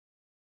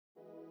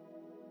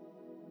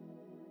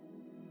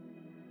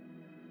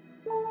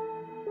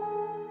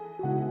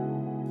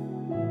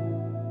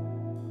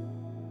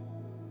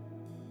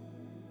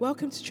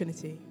Welcome to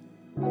Trinity.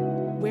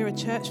 We're a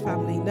church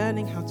family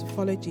learning how to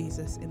follow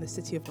Jesus in the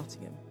city of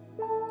Nottingham.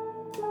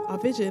 Our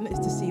vision is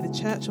to see the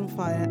church on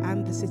fire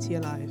and the city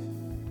alive.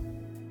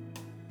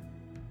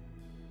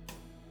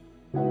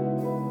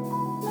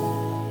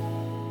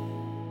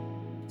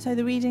 So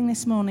the reading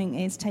this morning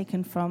is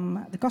taken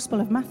from the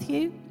Gospel of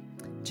Matthew,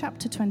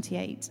 chapter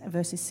 28,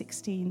 verses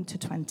 16 to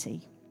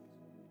 20.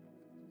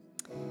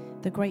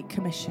 The Great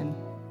Commission.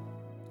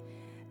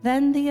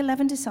 Then the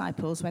 11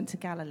 disciples went to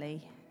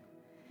Galilee,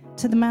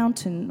 to the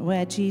mountain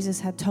where Jesus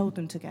had told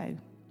them to go.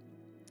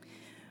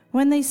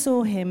 When they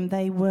saw him,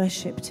 they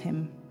worshipped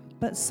him,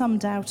 but some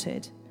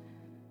doubted.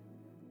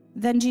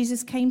 Then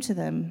Jesus came to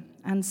them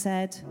and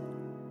said,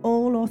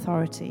 "All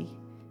authority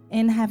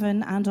in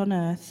heaven and on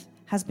earth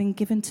has been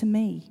given to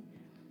me.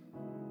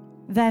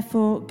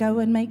 Therefore, go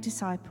and make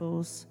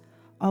disciples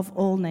of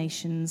all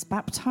nations,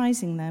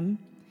 baptizing them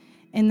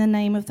in the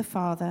name of the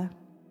Father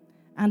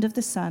and of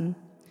the Son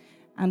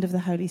and of the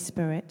Holy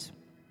Spirit,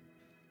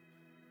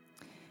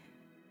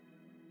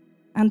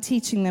 and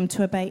teaching them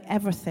to obey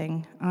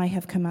everything I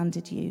have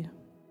commanded you.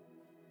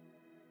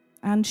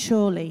 And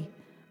surely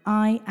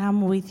I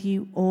am with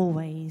you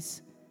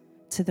always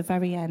to the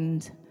very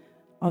end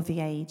of the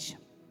age."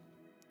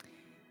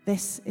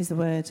 This is the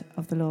word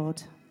of the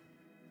Lord.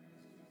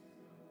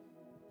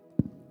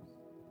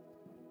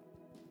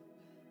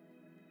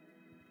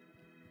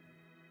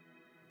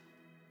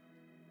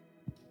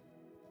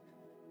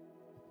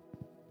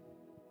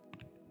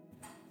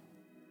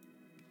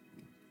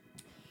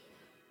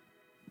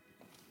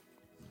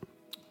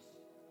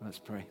 Let's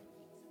pray.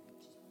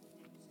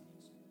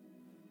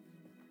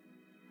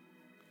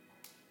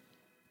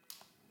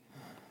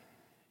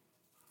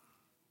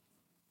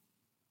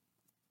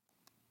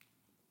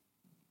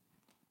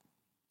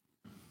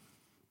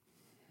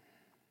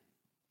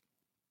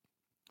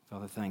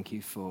 Father, thank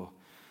you for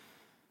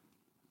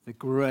the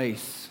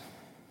grace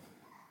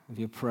of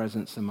your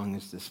presence among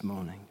us this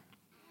morning.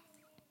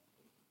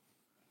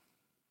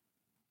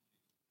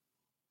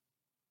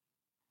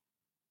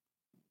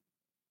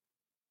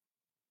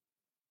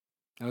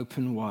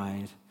 Open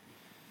wide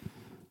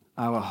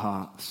our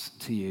hearts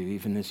to you,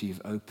 even as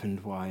you've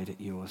opened wide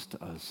yours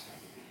to us.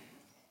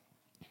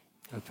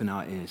 Open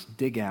our ears,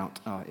 dig out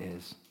our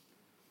ears,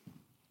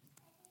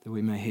 that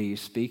we may hear you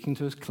speaking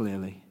to us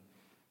clearly,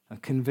 a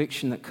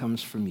conviction that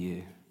comes from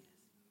you.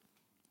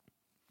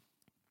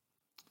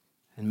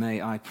 And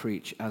may I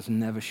preach as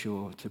never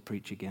sure to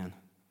preach again,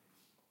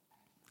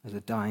 as a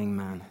dying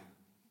man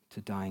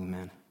to dying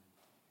men.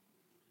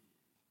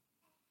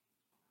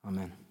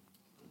 Amen.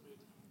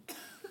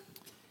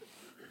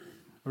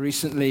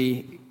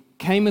 Recently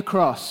came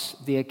across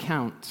the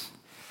account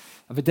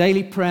of a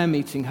daily prayer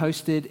meeting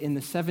hosted in the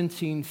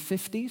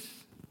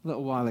 1750s, a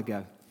little while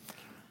ago,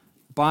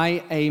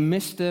 by a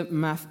Mr.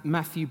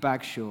 Matthew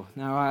Bagshaw.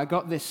 Now, I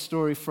got this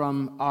story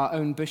from our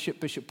own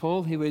Bishop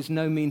Paul, who is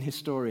no mean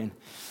historian.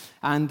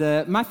 And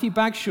Matthew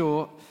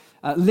Bagshaw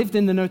lived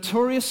in the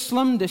notorious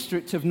slum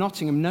district of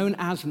Nottingham known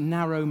as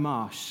Narrow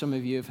Marsh. Some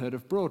of you have heard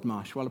of Broad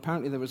Marsh. Well,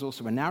 apparently there was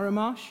also a Narrow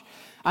Marsh.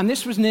 And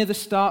this was near the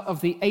start of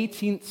the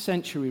 18th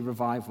century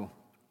revival.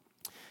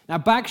 Now,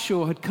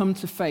 Bagshaw had come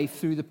to faith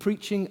through the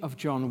preaching of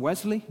John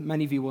Wesley.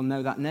 Many of you will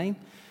know that name.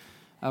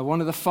 One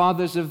of the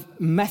fathers of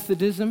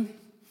Methodism.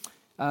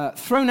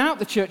 Thrown out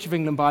the Church of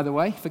England, by the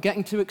way, for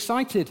getting too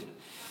excited.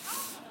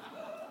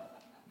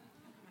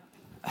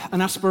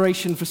 An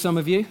aspiration for some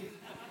of you.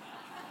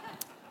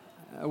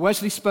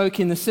 Wesley spoke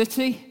in the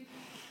city.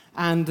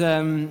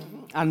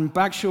 And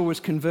Bagshaw was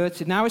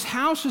converted. Now, his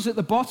house was at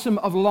the bottom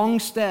of long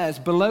stairs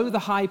below the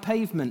high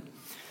pavement,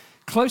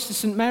 close to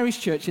St. Mary's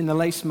Church in the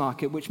Lace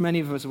Market, which many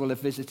of us will have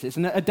visited.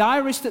 And a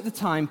diarist at the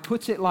time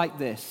put it like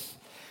this: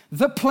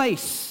 the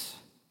place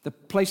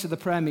of the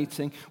prayer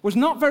meeting, was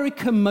not very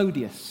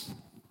commodious,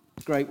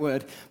 great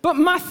word, but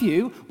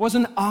Matthew was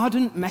an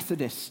ardent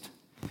Methodist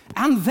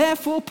and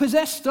therefore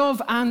possessed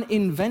of an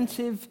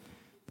inventive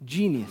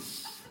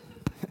genius.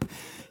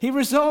 He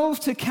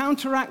resolved to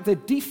counteract the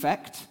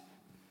defect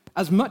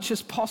as much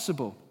as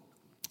possible.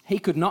 He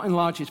could not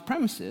enlarge his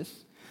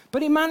premises,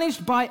 but he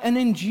managed by an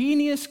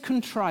ingenious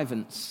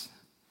contrivance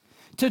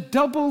to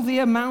double the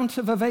amount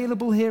of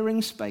available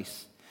hearing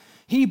space.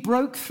 He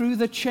broke through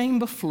the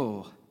chamber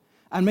floor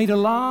and made a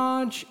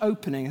large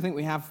opening. I think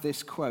we have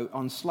this quote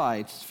on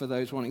slides for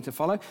those wanting to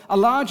follow. A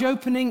large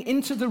opening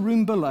into the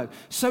room below,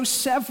 so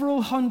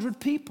several hundred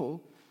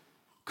people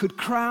could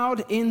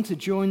crowd in to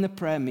join the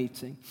prayer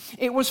meeting.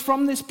 It was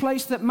from this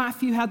place that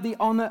Matthew had the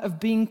honor of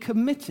being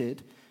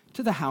committed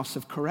to the House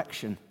of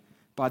Correction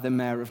by the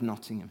Mayor of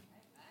Nottingham.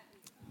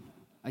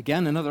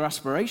 Again, another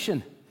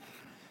aspiration.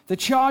 The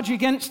charge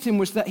against him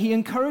was that he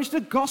encouraged a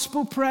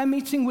gospel prayer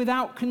meeting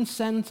without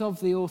consent of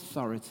the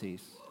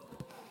authorities.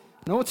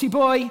 Naughty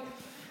boy.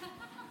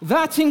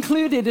 That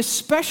included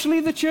especially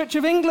the Church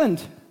of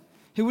England,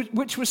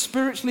 which was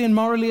spiritually and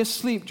morally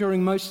asleep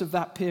during most of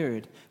that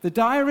period. The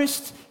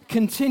diarist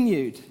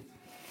continued.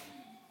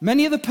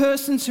 Many of the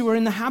persons who were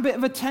in the habit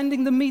of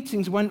attending the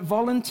meetings went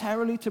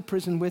voluntarily to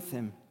prison with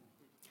him.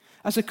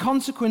 As a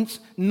consequence,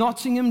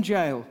 Nottingham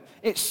Jail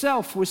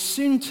itself was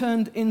soon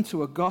turned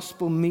into a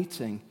gospel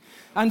meeting,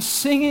 and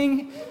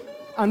singing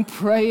and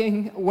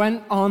praying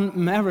went on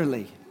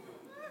merrily.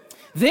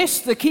 This,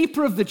 the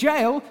keeper of the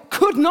jail,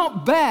 could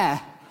not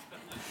bear,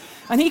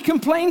 and he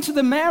complained to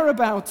the mayor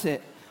about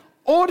it.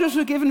 Orders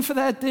were given for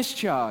their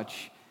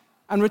discharge,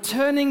 and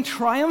returning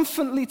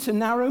triumphantly to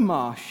Narrow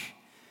Marsh,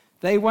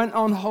 they went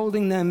on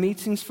holding their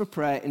meetings for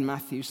prayer in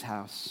Matthew's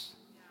house.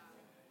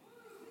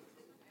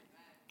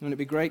 Wouldn't it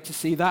be great to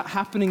see that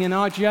happening in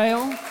our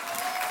jail?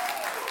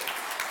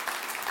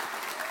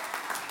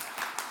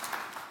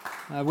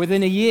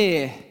 Within a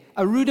year,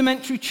 a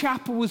rudimentary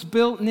chapel was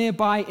built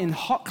nearby in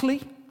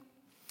Hockley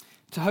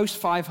to host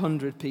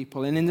 500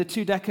 people. And in the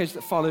 2 decades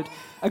that followed,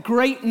 a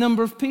great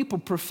number of people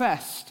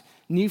professed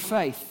new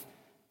faith.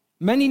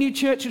 Many new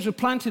churches were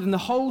planted and the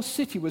whole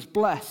city was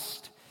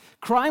blessed.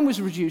 Crime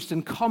was reduced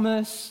and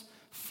commerce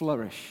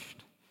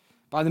flourished.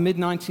 By the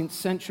mid-19th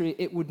century,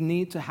 it would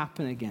need to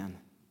happen again.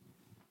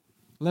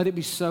 Let it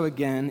be so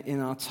again in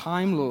our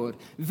time, Lord.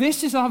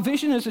 This is our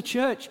vision as a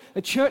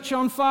church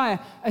on fire,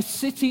 a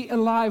city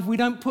alive. We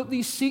don't put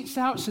these seats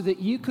out so that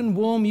you can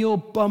warm your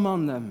bum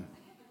on them.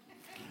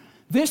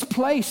 This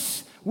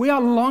place, we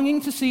are longing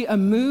to see a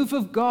move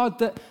of God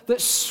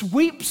that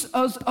sweeps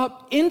us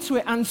up into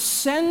it and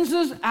sends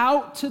us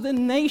out to the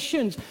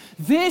nations.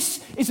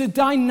 This is a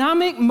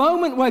dynamic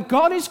moment where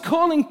God is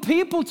calling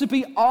people to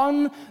be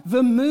on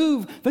the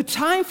move. The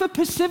time for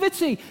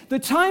passivity, the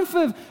time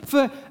for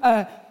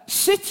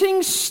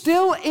sitting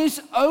still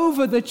is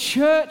over. The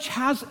church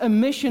has a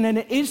mission, and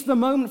it is the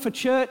moment for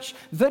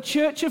the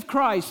Church of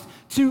Christ,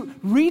 to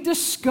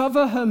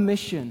rediscover her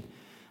mission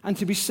and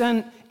to be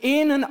sent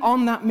in and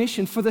on that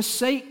mission for the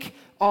sake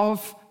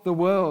of the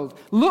world.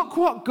 Look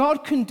what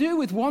God can do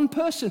with one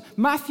person,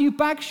 Matthew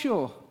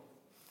Bagshaw.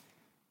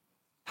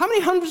 How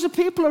many hundreds of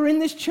people are in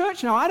this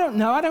church now? I don't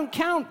know, I don't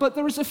count, but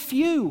there is a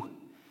few.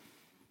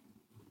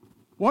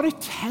 What if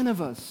 10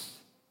 of us,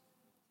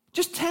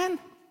 just 10,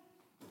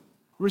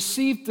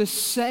 received the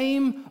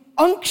same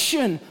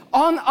unction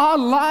on our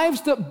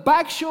lives that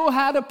Bagshaw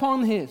had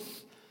upon his?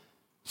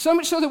 So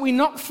much so that we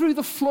knocked through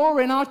the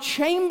floor in our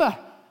chamber.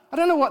 I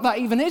don't know what that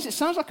even is. It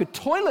sounds like a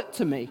toilet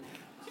to me.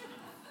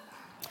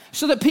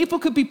 So that people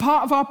could be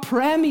part of our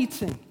prayer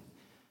meeting.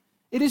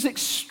 It is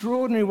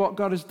extraordinary what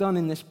God has done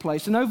in this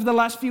place. And over the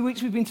last few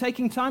weeks, we've been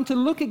taking time to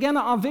look again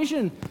at our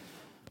vision.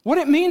 What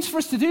it means for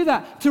us to do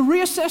that, to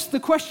reassess the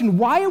question,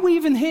 why are we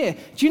even here?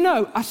 Do you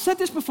know, I said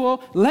this before,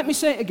 let me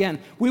say it again.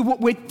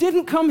 We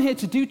didn't come here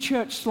to do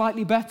church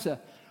slightly better.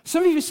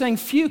 Some of you are saying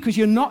few because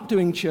you're not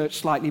doing church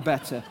slightly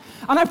better.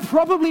 And I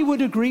probably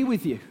would agree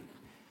with you.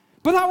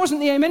 But that wasn't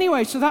the aim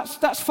anyway, so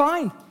that's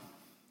fine.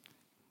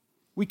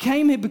 We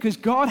came here because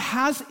God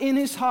has in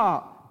his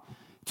heart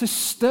to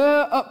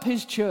stir up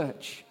his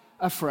church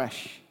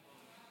afresh.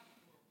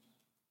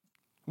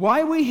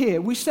 Why are we here?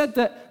 We said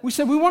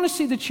we want to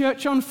see the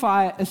church on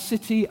fire, a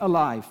city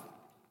alive.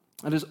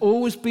 That has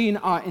always been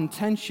our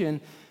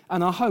intention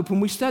and our hope.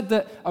 And we said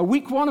that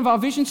week 1 of our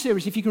vision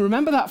series, if you can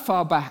remember that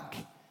far back,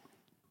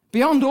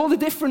 beyond all the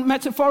different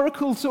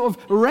metaphorical sort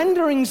of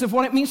renderings of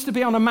what it means to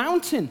be on a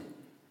mountain,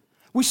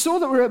 we saw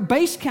that we're at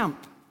base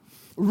camp,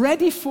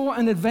 ready for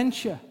an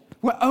adventure.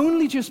 We're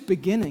only just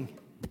beginning.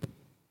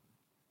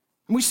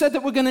 And we said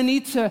that we're going to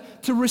need to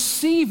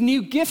receive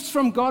new gifts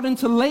from God and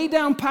to lay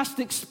down past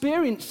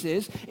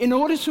experiences in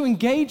order to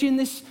engage in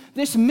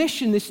this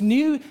mission, this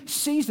new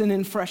season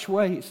in fresh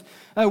ways.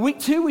 Week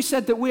 2, we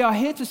said that we are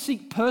here to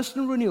seek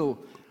personal renewal,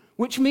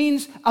 which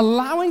means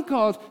allowing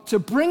God to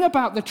bring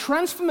about the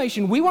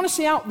transformation we want to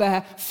see out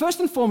there,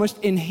 first and foremost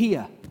in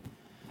here.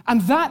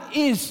 And that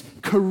is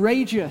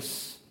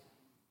courageous.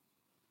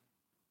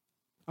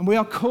 And we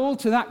are called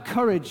to that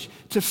courage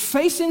to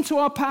face into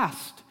our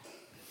past.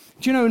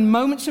 Do you know, in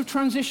moments of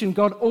transition,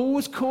 God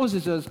always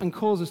causes us and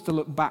calls us to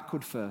look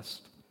backward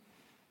first,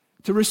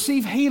 to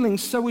receive healing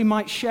so we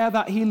might share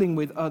that healing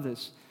with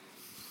others.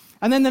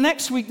 And then the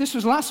next week, this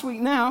was last week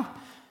now,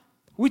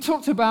 we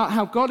talked about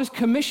how God has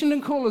commissioned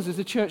and called us as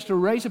a church to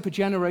raise up a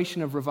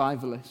generation of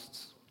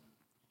revivalists.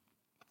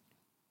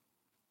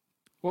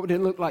 What would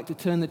it look like to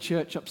turn the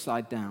church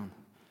upside down?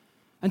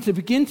 And to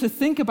begin to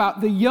think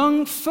about the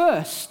young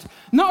first,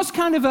 not as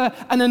kind of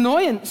an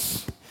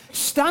annoyance,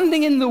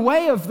 standing in the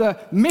way of the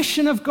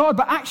mission of God,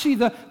 but actually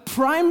the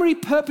primary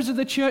purpose of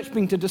the church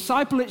being to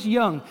disciple its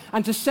young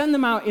and to send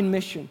them out in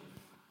mission.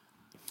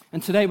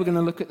 And today we're going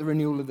to look at the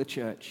renewal of the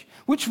church,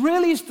 which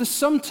really is the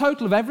sum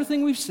total of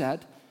everything we've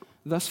said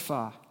thus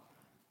far.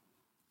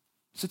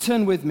 So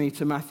turn with me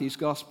to Matthew's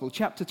Gospel,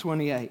 chapter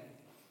 28.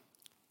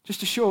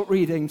 Just a short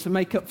reading to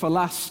make up for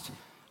last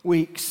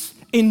week's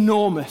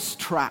enormous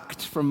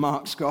tract from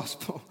Mark's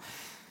Gospel.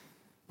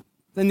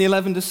 Then the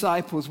 11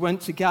 disciples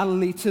went to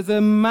Galilee, to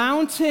the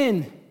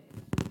mountain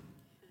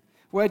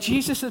where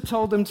Jesus had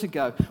told them to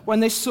go. When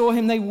they saw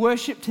him, they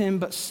worshipped him,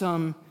 but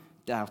some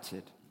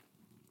doubted.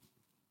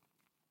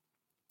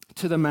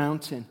 To the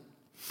mountain.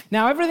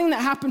 Now, everything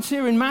that happens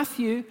here in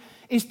Matthew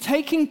is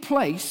taking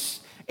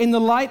place in the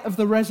light of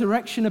the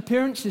resurrection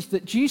appearances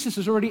that Jesus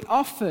has already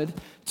offered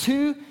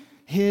to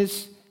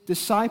his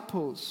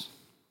disciples.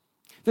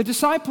 The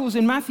disciples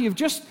in Matthew have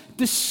just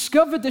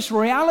discovered this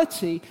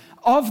reality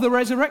of the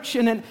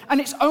resurrection,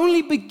 and it's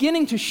only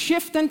beginning to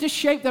shift and to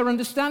shape their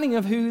understanding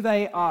of who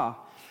they are.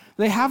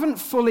 They haven't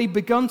fully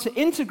begun to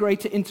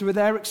integrate it into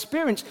their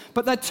experience,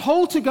 but they're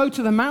told to go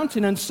to the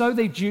mountain, and so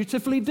they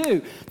dutifully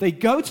do. They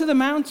go to the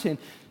mountain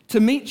to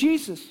meet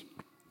Jesus.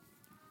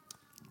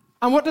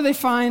 And what do they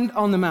find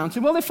on the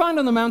mountain? Well, they find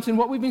on the mountain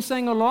what we've been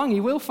saying all along,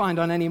 you will find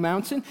on any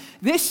mountain.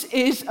 This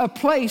is a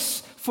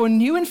place for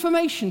new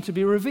information to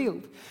be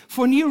revealed,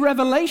 for new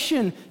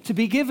revelation to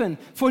be given,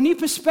 for new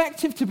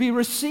perspective to be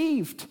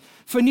received,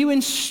 for new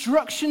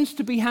instructions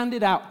to be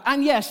handed out.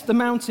 And yes, the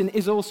mountain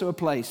is also a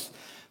place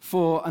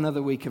for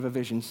another week of a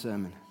vision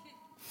sermon.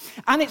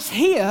 And it's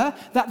here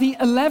that the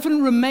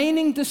 11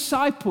 remaining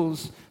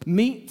disciples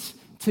meet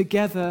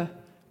together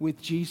with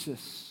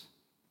Jesus.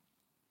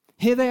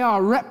 Here they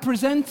are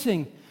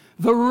representing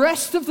the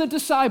rest of the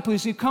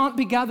disciples who can't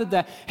be gathered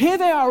there. Here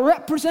they are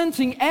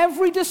representing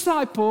every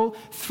disciple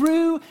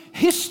through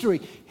history.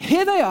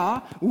 Here they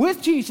are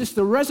with Jesus,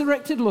 the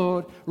resurrected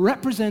Lord,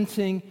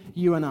 representing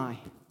you and I.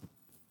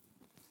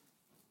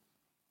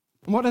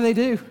 And what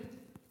do?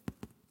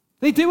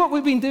 They do what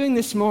we've been doing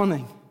this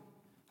morning.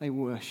 They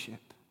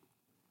worship.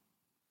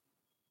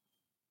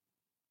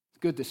 It's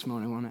good this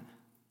morning, wasn't it?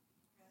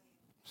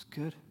 It's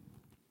good.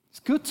 It's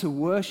good to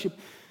worship.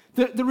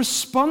 The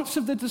response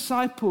of the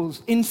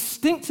disciples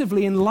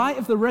instinctively in light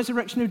of the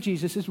resurrection of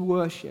Jesus is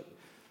worship.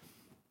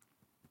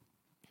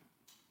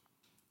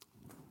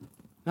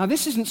 Now,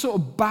 this isn't sort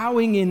of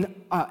bowing in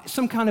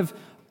some kind of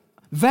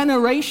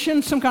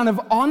veneration, some kind of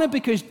honor,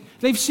 because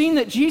they've seen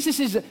that Jesus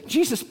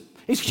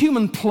is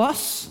human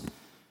plus.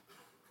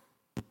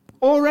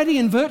 Already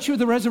in virtue of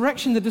the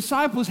resurrection, the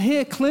disciples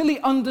here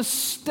clearly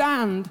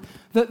understand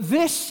that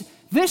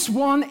this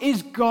one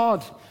is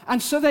God.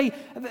 And so they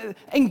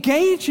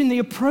engage in the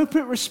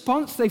appropriate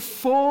response. They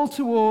fall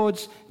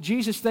towards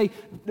Jesus. The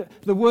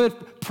word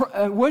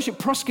worship,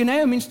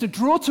 proskuneo, means to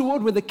draw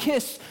toward with a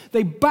kiss.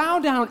 They bow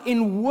down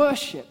in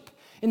worship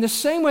in the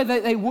same way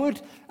that they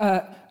would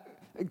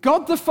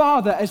God the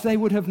Father as they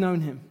would have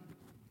known him.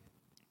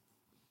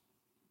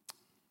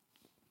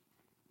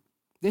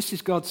 This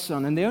is God's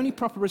Son, and the only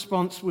proper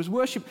response was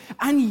worship.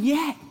 And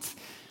yet,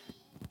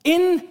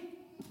 in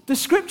the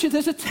Scripture,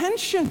 there's a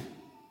tension.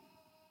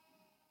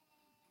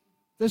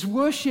 There's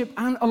worship,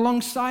 and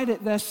alongside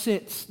it, there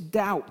sits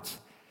doubt.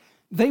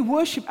 They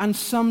worship, and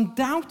some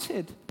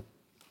doubted.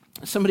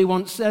 Somebody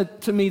once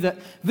said to me that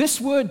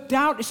this word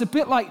doubt is a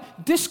bit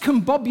like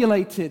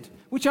discombobulated,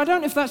 which I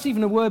don't know if that's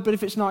even a word, but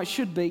if it's not, it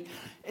should be.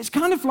 It's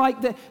kind of like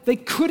they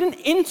couldn't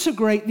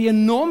integrate the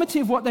enormity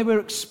of what they were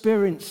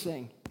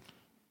experiencing.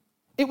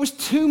 It was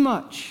too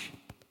much.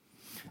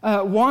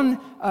 Someone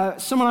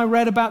I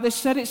read about this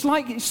said it's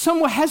like some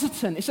were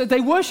hesitant. It said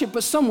they worshiped,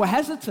 but some were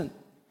hesitant.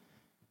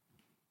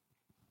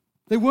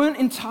 They weren't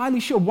entirely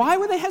sure. Why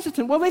were they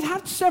hesitant? Well, they'd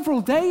had several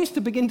days to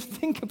begin to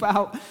think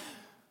about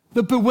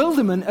the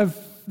bewilderment of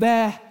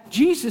their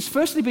Jesus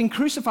firstly being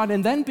crucified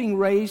and then being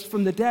raised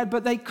from the dead,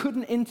 but they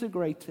couldn't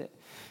integrate it.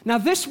 Now,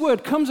 this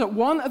word comes at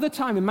one other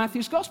time in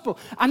Matthew's gospel,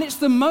 and it's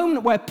the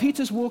moment where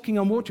Peter's walking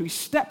on water. He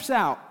steps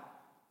out.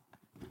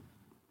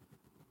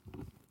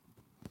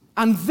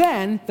 And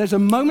then there's a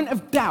moment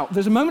of doubt.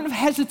 There's a moment of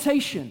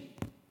hesitation.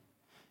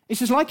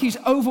 It's just like he's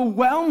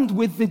overwhelmed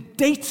with the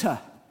data.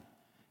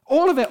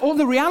 All of it, all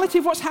the reality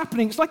of what's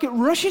happening. It's like it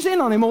rushes in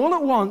on him all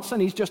at once,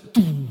 and he's just,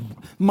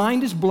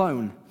 mind is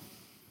blown.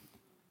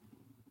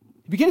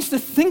 He begins to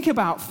think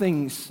about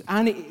things,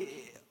 and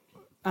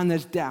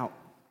there's doubt.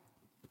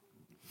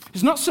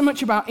 It's not so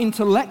much about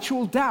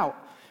intellectual doubt,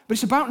 but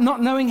it's about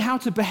not knowing how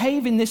to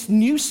behave in this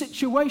new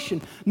situation,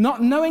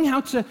 not knowing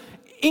how to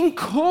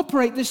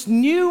incorporate this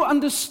new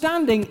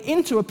understanding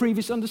into a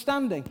previous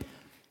understanding.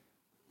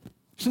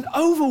 It's an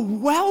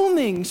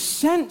overwhelming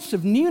sense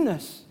of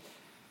newness.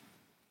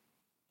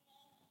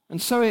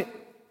 And so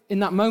in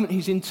that moment,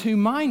 he's in two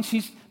minds.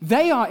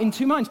 They are in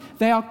two minds.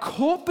 They are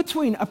caught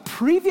between a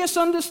previous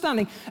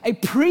understanding, a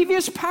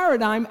previous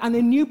paradigm, and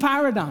a new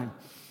paradigm.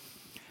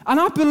 And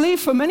I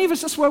believe for many of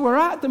us, that's where we're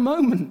at the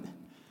moment.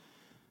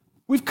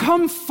 We've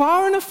come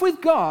far enough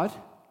with God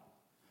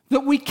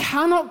that we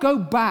cannot go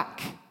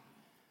back.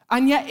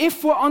 And yet,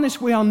 if we're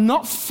honest, we are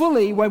not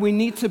fully where we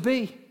need to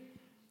be.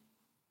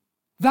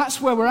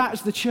 That's where we're at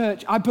as the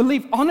church. I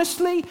believe,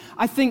 honestly,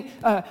 I think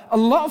a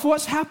lot of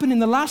what's happened in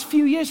the last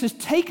few years has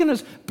taken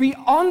us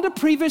beyond a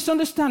previous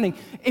understanding.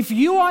 If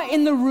you are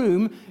in the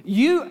room,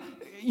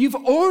 you've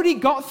already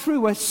got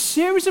through a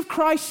series of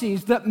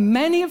crises that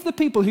many of the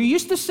people who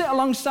used to sit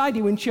alongside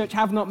you in church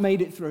have not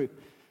made it through.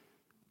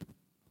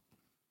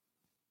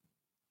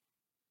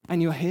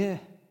 And you're here.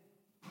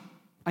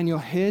 And you're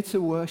here to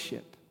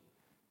worship.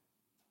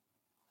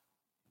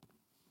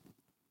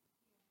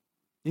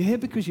 You're here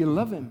because you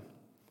love him.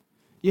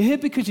 You're here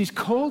because he's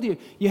called you.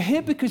 You're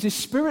here because his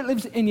Spirit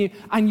lives in you,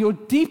 and your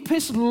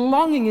deepest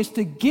longing is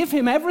to give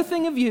him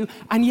everything of you,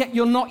 and yet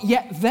you're not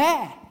yet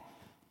there.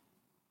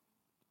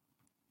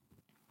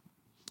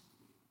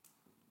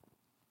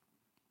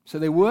 So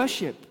they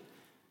worship.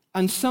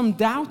 And some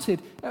doubted.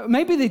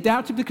 Maybe they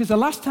doubted because the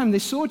last time they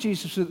saw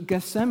Jesus was at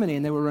Gethsemane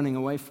and they were running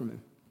away from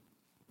him.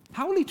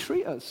 How will he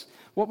treat us?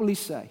 What will he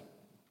say?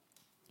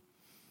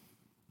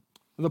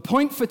 The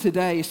point for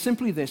today is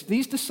simply this.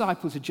 These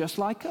disciples are just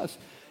like us.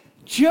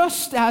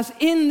 Just as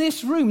in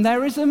this room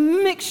there is a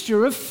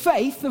mixture of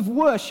faith, of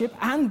worship,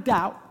 and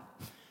doubt,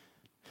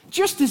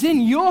 just as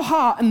in your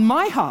heart and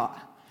my heart,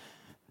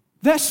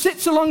 there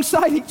sits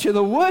alongside each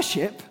other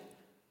worship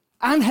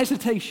and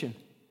hesitation.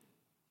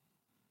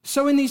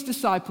 So in these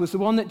disciples, the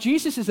one that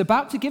Jesus is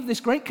about to give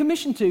this great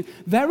commission to,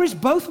 there is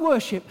both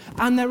worship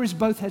and there is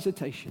both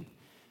hesitation.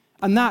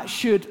 And that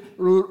should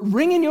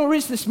ring in your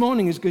ears this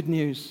morning as good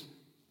news.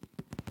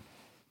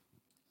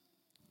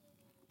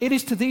 It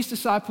is to these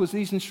disciples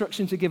these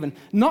instructions are given,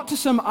 not to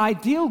some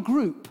ideal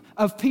group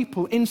of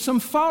people in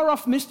some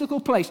far-off mystical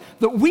place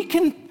that we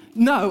can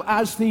know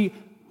as the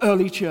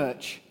early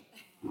church.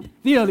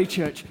 The early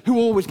church, who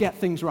always get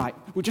things right.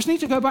 We just need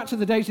to go back to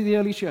the days of the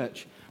early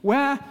church,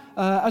 where,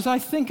 as I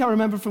think I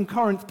remember from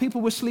Corinth, people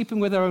were sleeping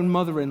with their own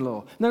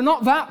mother-in-law. No,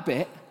 not that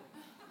bit.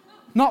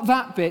 Not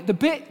that bit.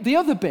 The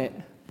other bit.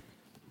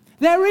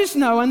 There is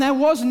no, and there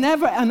was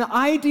never an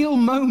ideal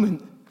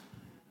moment.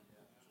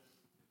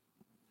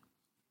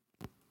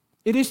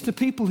 It is to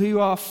people who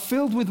are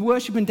filled with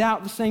worship and doubt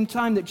at the same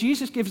time that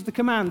Jesus gives the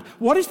command.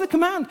 What is the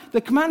command?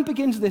 The command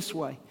begins this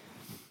way.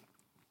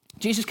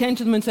 Jesus came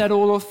to them and said,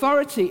 all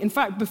authority, in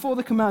fact, before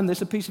the command,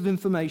 there's a piece of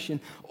information.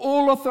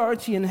 All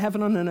authority in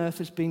heaven and on earth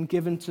has been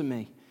given to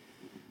me.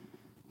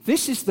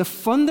 This is the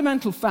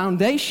fundamental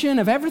foundation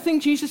of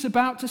everything Jesus is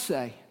about to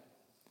say.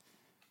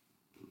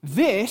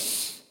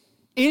 This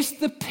is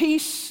the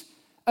piece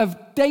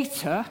of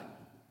data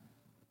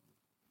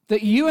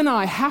that you and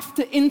I have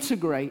to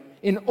integrate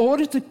in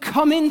order to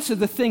come into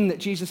the thing that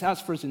Jesus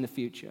has for us in the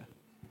future.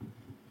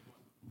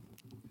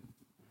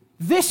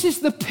 This is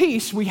the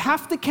piece we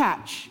have to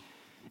catch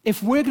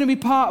if we're going to be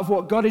part of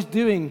what God is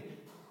doing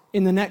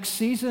in the next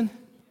season.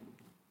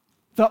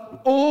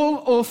 That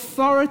all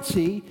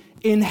authority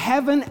in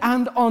heaven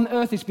and on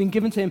earth has been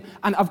given to him.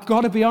 And I've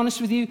got to be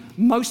honest with you,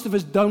 most of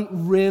us don't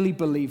really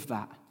believe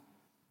that.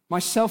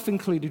 Myself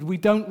included, we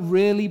don't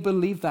really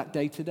believe that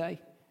day to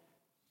day.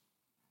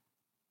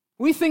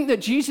 We think that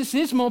Jesus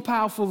is more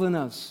powerful than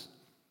us,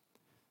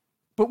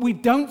 but we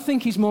don't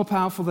think he's more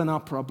powerful than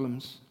our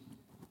problems.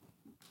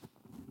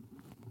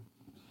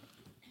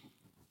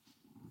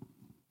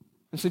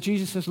 And so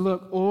Jesus says,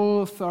 look,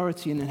 all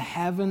authority in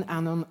heaven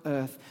and on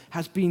earth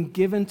has been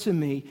given to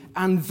me,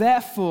 and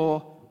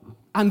therefore,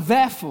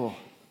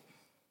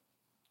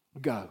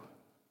 go.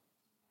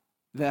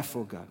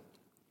 Therefore, go.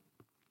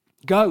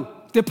 Go,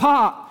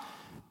 depart,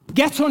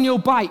 get on your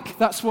bike.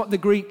 That's what the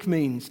Greek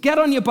means. Get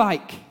on your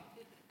bike.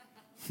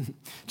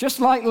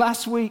 Just like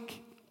last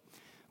week,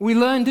 we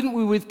learned, didn't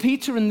we, with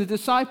Peter and the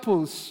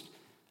disciples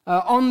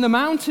on the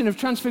mountain of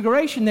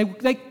Transfiguration.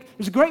 It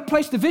was a great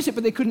place to visit,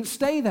 but they couldn't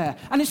stay there.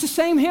 And it's the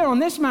same here on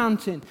this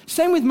mountain.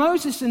 Same with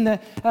Moses in the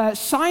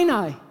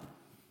Sinai.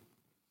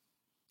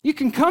 You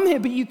can come here,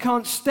 but you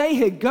can't stay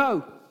here.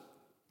 Go.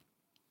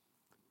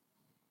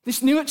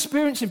 This new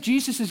experience of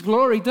Jesus'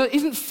 glory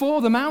isn't for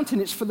the mountain,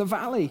 it's for the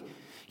valley.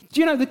 Do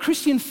you know, the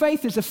Christian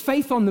faith is a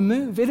faith on the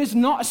move. It is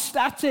not a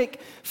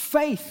static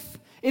faith.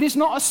 It is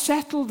not a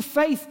settled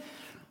faith.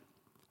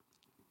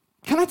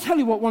 Can I tell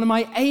you what one of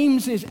my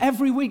aims is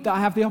every week that I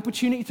have the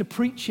opportunity to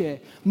preach here?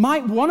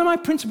 One of my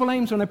principal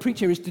aims when I preach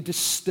here is to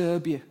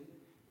disturb you.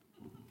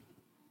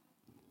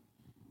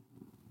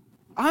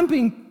 I'm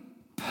being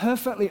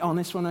perfectly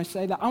honest when I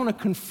say that. I want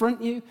to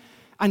confront you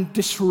and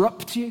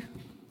disrupt you.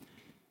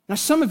 Now,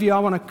 some of you I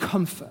want to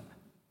comfort.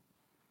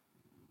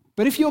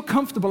 But if you're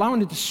comfortable, I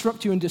want to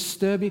disrupt you and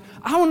disturb you.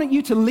 I want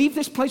you to leave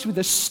this place with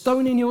a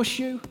stone in your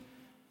shoe.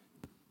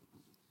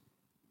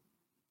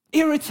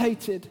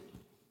 Irritated.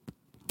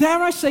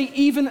 Dare I say,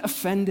 even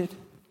offended.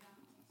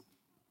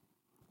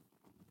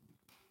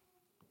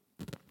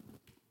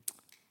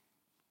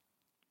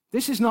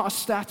 This is not a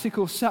static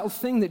or settled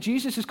thing that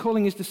Jesus is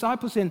calling his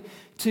disciples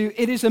into.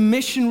 It is a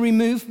missionary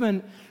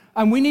movement,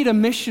 and we need a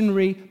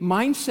missionary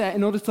mindset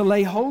in order to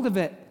lay hold of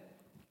it.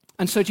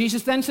 And so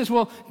Jesus then says,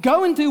 well,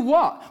 go and do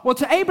what? Well,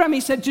 to Abraham,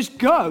 he said, just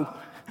go.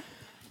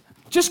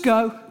 Just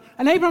go.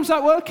 And Abraham's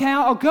like, well, okay,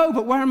 I'll go,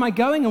 but where am I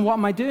going and what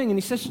am I doing? And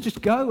he says,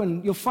 just go,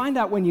 and you'll find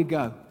out when you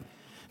go.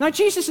 Now,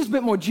 Jesus is a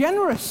bit more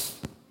generous.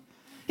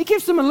 He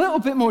gives them a little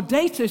bit more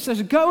data. He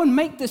says, go and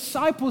make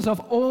disciples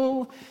of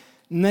all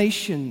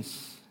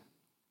nations.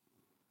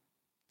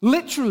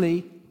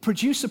 Literally,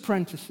 produce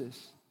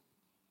apprentices.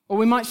 Or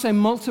we might say,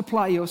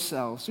 multiply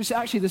yourselves, which is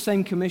actually the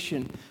same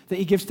commission that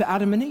he gives to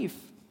Adam and Eve.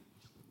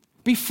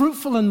 Be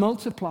fruitful and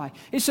multiply.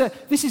 This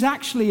is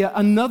actually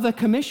another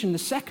commission, the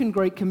second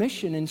great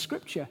commission in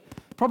Scripture.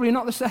 Probably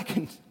not the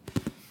second.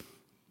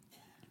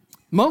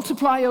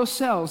 Multiply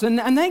yourselves. And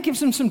then gives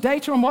them some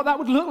data on what that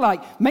would look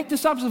like. Make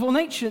disciples of all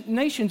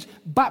nations,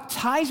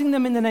 baptizing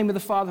them in the name of the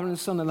Father and the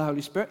Son and the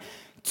Holy Spirit,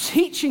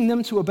 teaching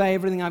them to obey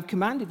everything I've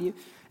commanded you.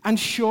 and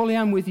surely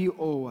I'm with you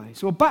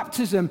always. Or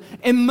baptism,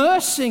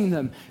 immersing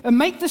them, and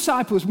make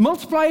disciples,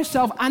 multiply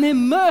yourself, and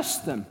immerse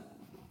them.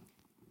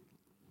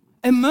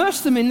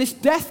 Immerse them in this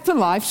death to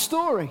life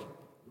story.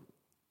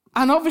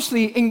 And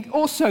obviously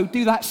also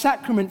do that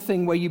sacrament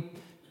thing where you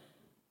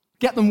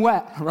get them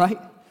wet, right?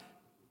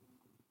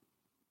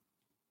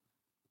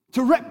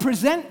 To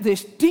represent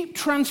this deep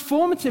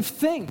transformative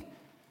thing.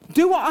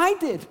 Do what I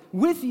did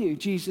with you,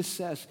 Jesus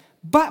says.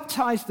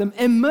 Baptize them,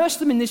 immerse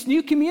them in this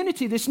new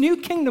community, this new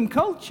kingdom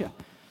culture.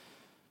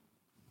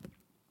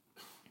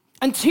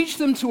 And teach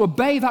them to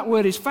obey. That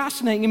word is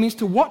fascinating. It means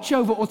to watch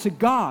over or to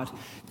guard.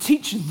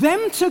 Teach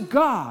them to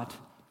guard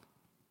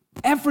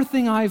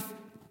everything I've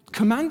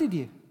commanded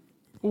you.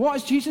 What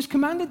has Jesus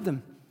commanded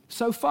them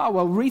so far?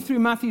 Well, read through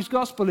Matthew's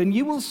gospel and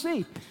you will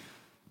see.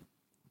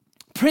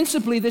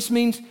 Principally, this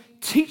means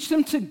teach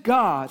them to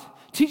guard,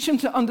 teach them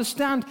to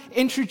understand,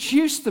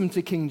 introduce them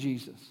to King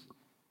Jesus.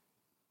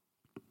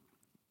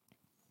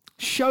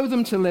 Show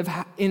them to live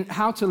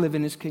how to live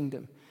in his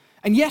kingdom.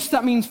 And yes,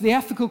 that means the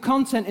ethical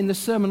content in the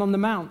Sermon on the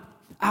Mount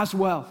as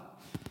well.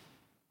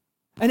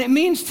 And it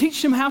means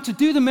teach them how to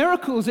do the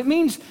miracles. It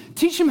means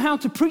teach them how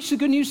to preach the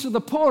good news to the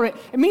poor.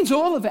 It means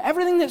all of it,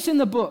 everything that's in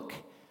the book.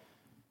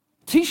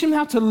 Teach them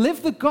how to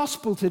live the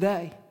gospel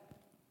today.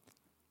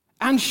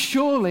 And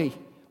surely,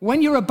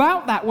 when you're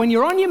about that, when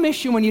you're on your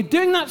mission, when you're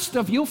doing that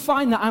stuff, you'll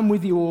find that I'm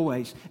with you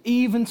always,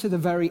 even to the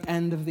very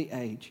end of the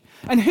age.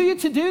 And who are you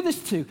to do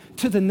this to?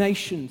 To the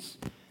nations,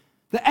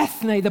 the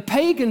ethne, the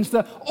pagans,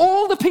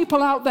 all the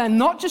people out there,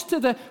 not just to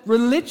the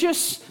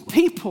religious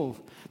people.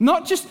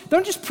 Don't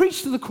just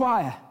preach to the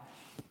choir.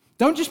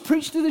 Don't just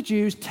preach to the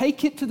Jews.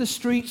 Take it to the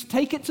streets.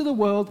 Take it to the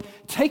world.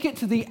 Take it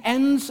to the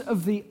ends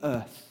of the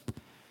earth.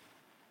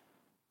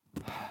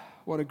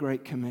 What a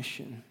great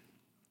commission.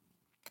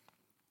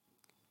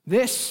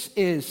 This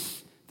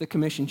is the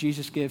commission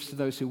Jesus gives to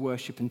those who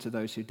worship and to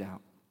those who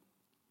doubt.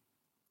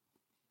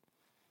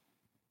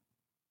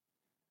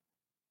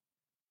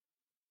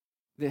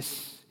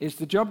 This is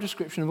the job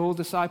description of all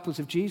disciples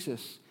of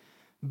Jesus,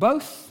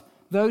 both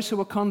those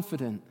who are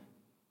confident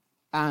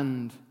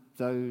and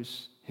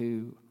those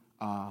who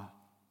are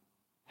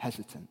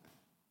hesitant.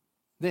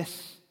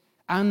 This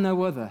and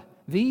no other,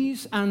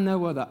 these and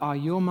no other are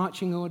your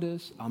marching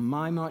orders, are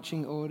my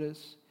marching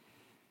orders.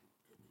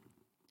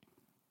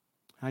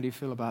 How do you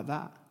feel about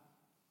that?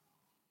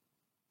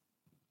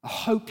 I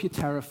hope you're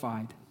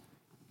terrified.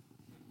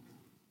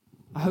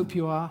 I hope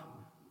you are.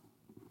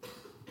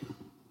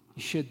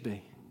 You should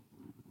be.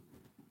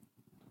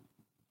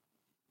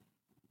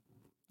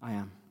 I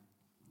am.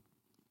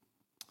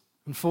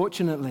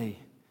 Unfortunately,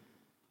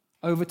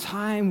 over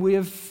time we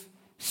have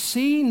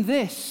seen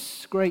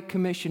this Great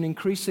Commission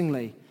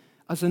increasingly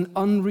as an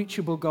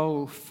unreachable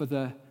goal for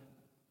the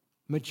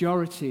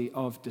majority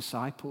of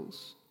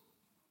disciples.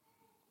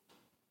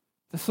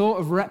 The thought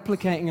of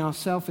replicating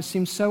ourselves has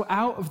seemed so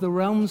out of the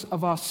realms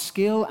of our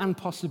skill and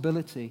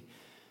possibility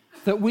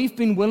that we've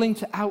been willing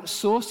to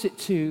outsource it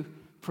to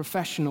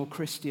professional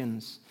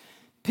Christians.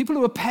 People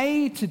who are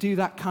paid to do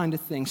that kind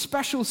of thing,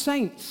 special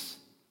saints.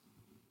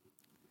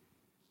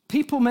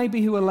 People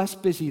maybe who are less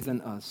busy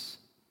than us,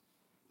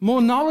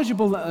 more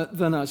knowledgeable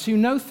than us, who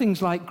know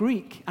things like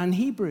Greek and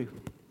Hebrew.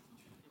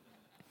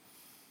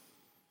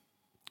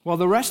 While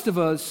the rest of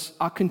us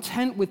are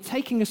content with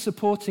taking a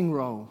supporting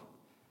role,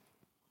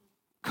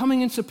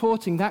 coming and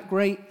supporting that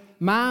great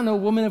man or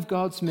woman of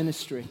God's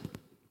ministry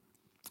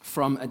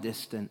from a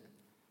distance.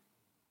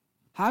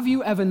 Have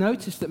you ever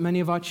noticed that many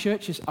of our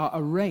churches are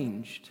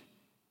arranged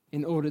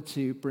in order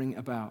to bring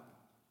about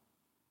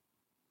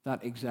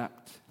that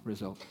exact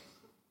result?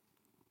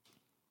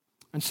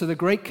 And so the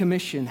Great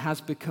Commission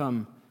has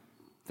become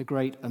the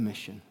Great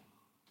Omission.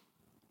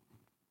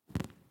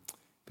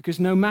 Because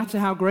no matter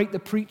how great the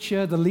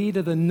preacher, the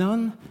leader, the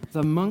nun,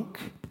 the monk,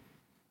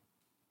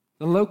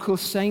 the local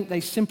saint, they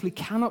simply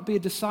cannot be a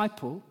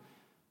disciple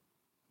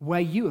where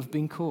you have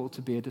been called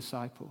to be a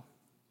disciple.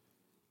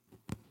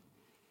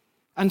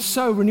 And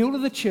so renewal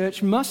of the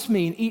church must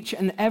mean each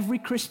and every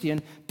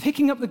Christian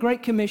picking up the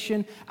Great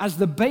Commission as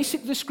the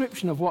basic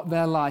description of what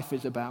their life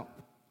is about.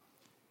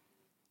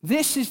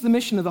 This is the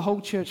mission of the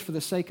whole church for the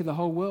sake of the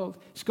whole world.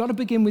 It's got to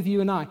begin with you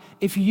and I.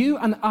 If you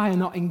and I are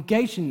not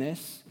engaged in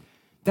this,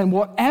 then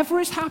whatever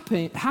is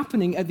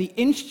happening at the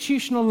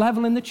institutional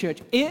level in the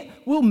church, it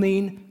will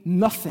mean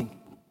nothing.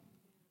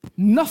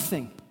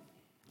 Nothing.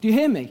 Do you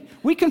hear me?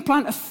 We can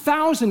plant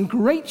 1,000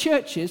 great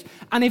churches,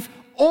 and if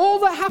all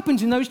that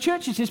happens in those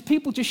churches is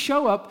people just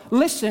show up,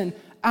 listen,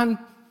 and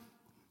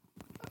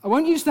I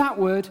won't use that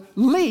word,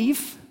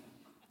 leave,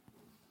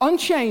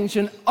 unchanged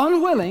and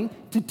unwilling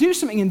to do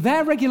something in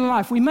their regular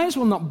life, we may as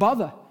well not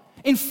bother.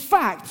 In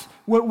fact,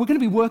 we're going to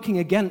be working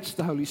against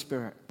the Holy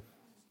Spirit.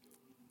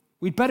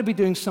 We'd better be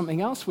doing something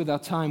else with our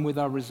time, with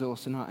our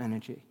resource and our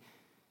energy.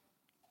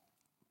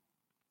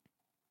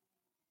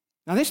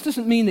 Now, this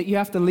doesn't mean that you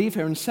have to leave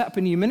here and set up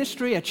a new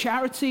ministry, a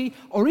charity,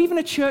 or even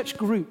a church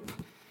group.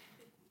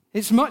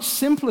 It's much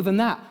simpler than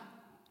that.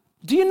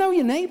 Do you know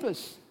your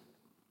neighbors?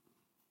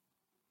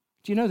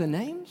 Do you know their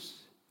names?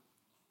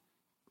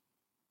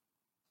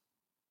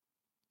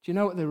 Do you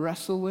know what they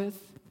wrestle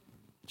with?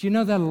 Do you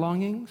know their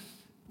longings?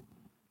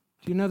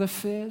 Do you know their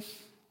fears?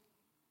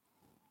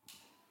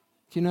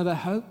 Do you know their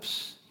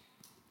hopes?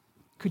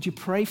 Could you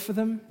pray for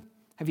them?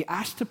 Have you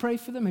asked to pray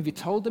for them? Have you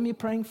told them you're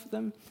praying for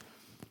them?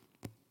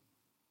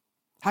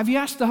 Have you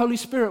asked the Holy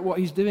Spirit what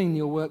He's doing in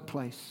your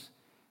workplace,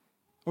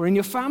 or in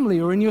your family,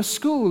 or in your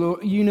school,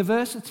 or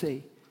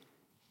university?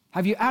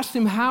 Have you asked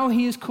Him how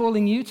He is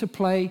calling you to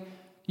play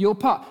your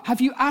part?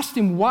 Have you asked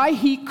Him why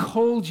He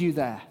called you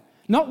there?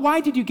 Not why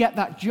did you get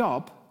that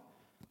job,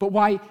 but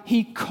why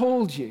He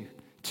called you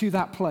to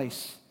that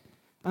place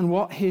and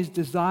what His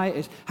desire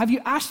is. Have you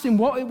asked Him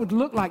what it would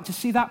look like to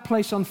see that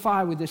place on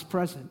fire with His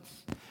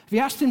presence? Have you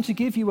asked Him to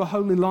give you a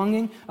holy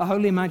longing, a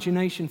holy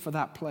imagination for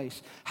that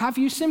place? Have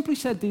you simply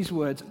said these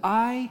words,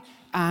 I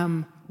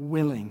am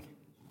willing?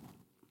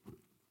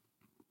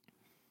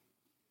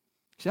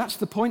 See, that's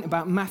the point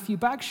about Matthew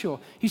Bagshaw.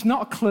 He's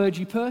not a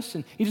clergy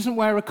person. He doesn't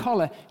wear a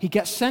collar. He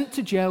gets sent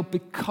to jail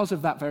because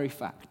of that very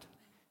fact.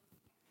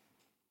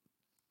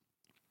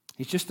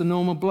 He's just a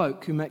normal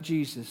bloke who met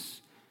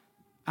Jesus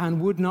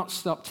and would not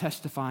stop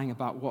testifying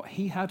about what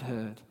he had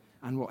heard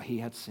and what he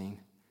had seen.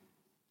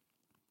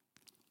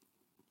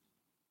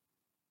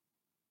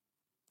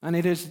 And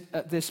it is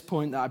at this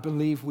point that I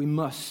believe we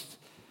must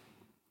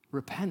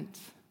repent.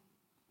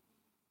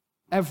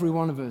 Every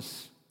one of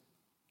us,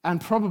 and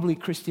probably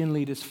Christian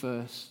leaders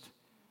first,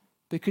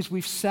 because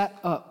we've set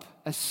up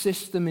a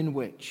system in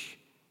which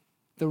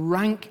the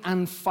rank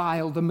and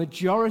file, the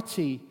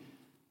majority,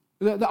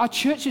 that our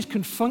churches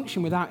can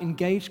function without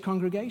engaged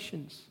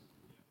congregations.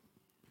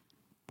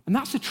 And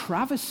that's a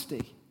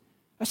travesty.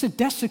 That's a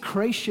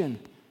desecration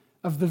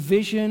of the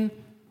vision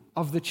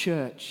of the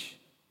church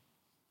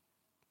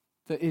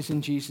that is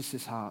in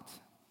Jesus' heart.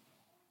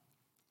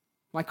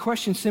 My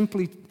question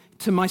simply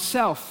to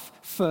myself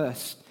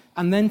first,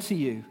 and then to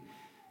you,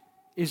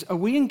 is, are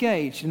we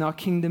engaged in our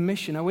kingdom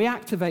mission? Are we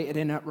activated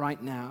in it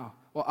right now,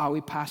 or are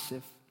we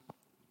passive?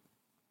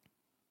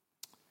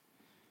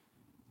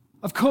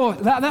 Of course,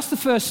 that's the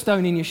first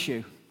stone in your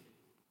shoe.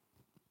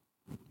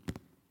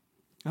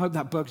 I hope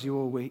that bugs you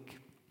all week.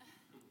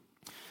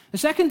 The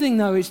second thing,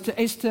 though, is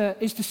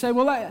to say,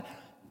 well,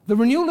 the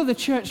renewal of the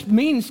church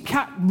means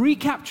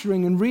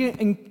recapturing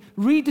and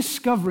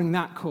rediscovering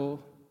that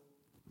call.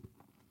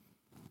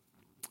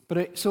 But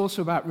it's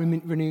also about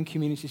renewing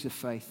communities of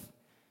faith.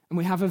 And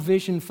we have a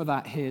vision for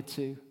that here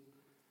too.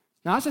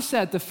 Now, as I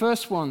said, the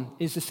first one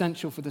is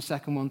essential for the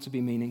second one to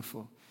be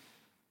meaningful.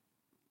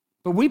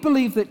 But we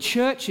believe that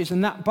churches,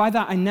 and that by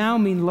that I now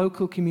mean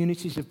local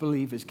communities of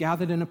believers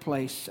gathered in a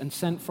place and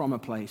sent from a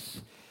place,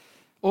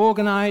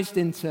 organized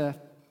into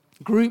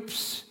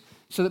groups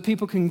so that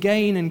people can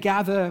gain and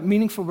gather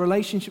meaningful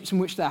relationships in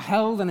which they're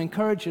held and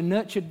encouraged and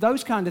nurtured,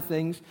 those kind of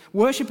things,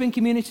 worshiping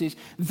communities,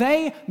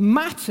 they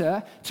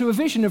matter to a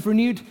vision of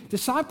renewed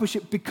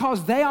discipleship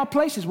because they are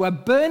places where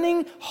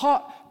burning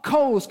hot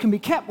coals can be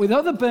kept with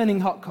other burning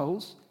hot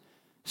coals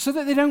so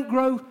that they don't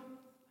grow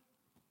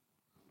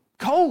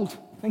cold.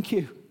 Thank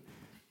you.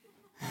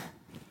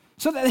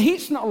 So that the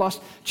heat's not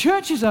lost.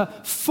 Churches are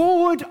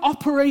forward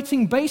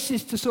operating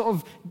bases to sort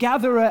of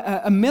gather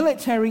a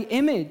military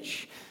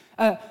image,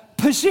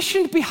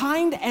 positioned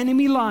behind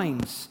enemy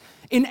lines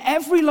in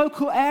every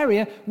local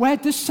area where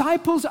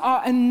disciples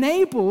are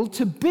enabled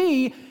to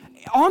be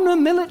on a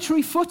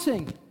military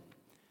footing,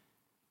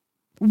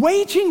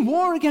 waging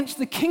war against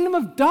the kingdom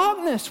of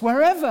darkness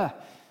wherever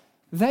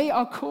they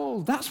are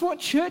called. That's what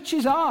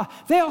churches are.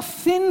 They are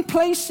thin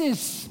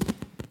places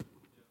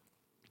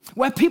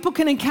where people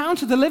can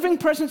encounter the living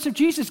presence of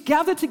Jesus,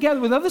 gather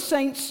together with other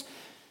saints,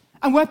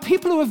 and where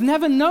people who have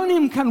never known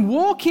Him can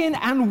walk in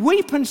and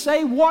weep and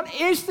say, what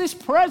is this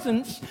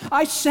presence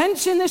I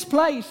sense in this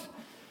place?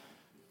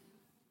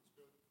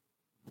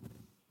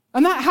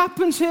 And that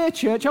happens here,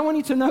 church. I want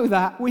you to know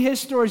that. We hear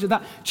stories of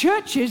that.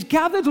 Churches,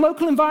 gathered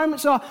local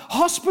environments, are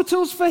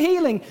hospitals for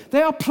healing.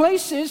 They are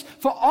places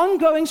for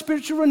ongoing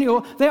spiritual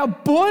renewal. They are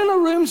boiler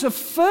rooms of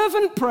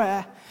fervent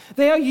prayer.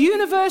 They are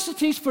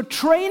universities for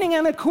training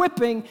and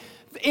equipping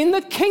in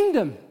the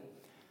kingdom.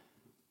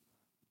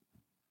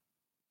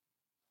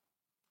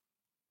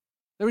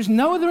 There is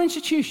no other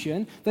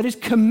institution that is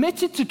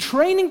committed to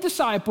training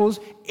disciples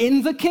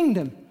in the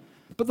kingdom.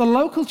 But the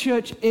local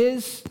church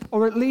is,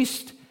 or at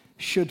least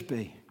should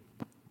be.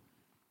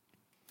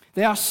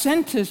 They are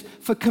centers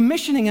for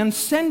commissioning and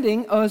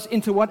sending us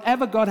into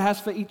whatever God has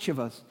for each of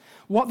us.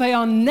 What they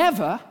are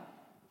never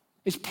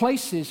is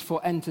places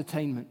for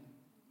entertainment.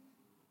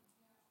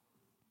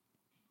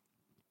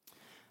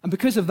 And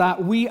because of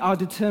that, we are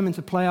determined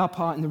to play our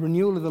part in the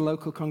renewal of the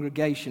local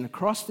congregation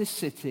across this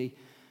city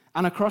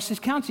and across this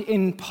county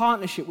in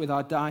partnership with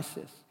our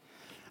diocese.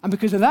 And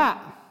because of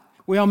that,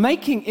 we are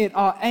making it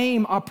our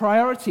aim, our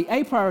priority,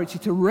 a priority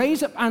to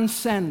raise up and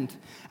send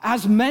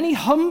as many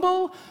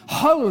humble,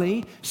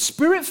 holy,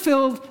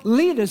 spirit-filled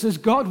leaders as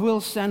God will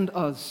send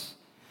us,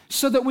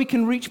 so that we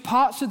can reach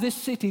parts of this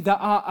city that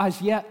are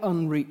as yet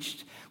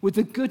unreached with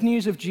the good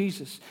news of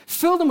Jesus.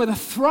 Fill them with a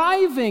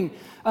thriving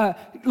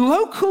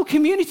local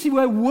community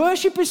where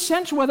worship is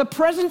central, where the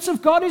presence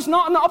of God is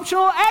not an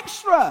optional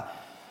extra,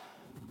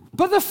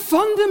 but the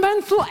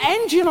fundamental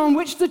engine on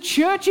which the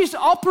church is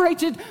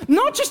operated,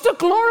 not just a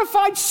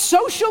glorified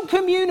social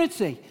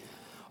community,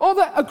 or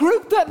a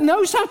group that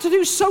knows how to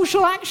do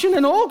social action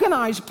and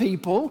organize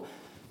people,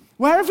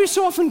 where every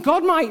so often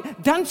God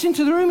might dance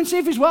into the room and see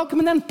if he's welcome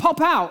and then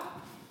pop out.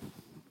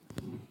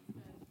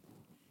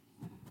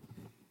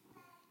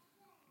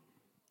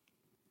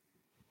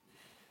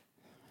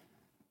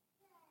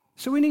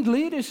 So we need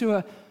leaders who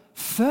are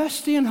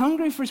thirsty and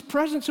hungry for his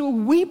presence, who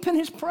will weep in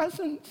his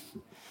presence,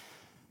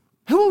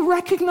 who will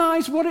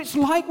recognize what it's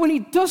like when he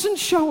doesn't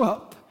show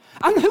up,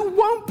 and who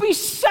won't be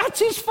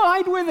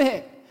satisfied with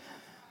it.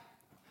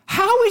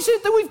 How is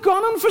it that we've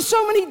gone on for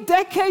so many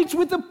decades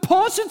with the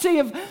paucity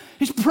of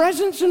his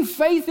presence and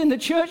faith in the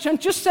church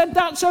and just said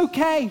that's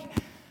okay?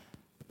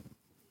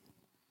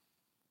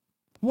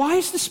 Why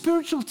is the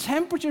spiritual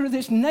temperature of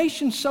this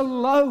nation so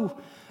low?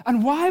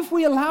 And why have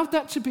we allowed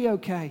that to be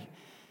okay?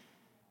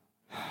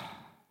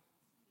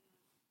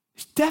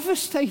 It's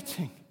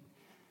devastating.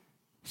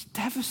 It's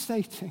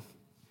devastating.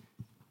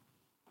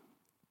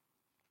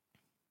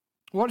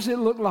 What does it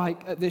look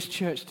like at this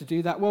church to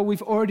do that? Well, we've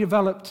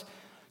developed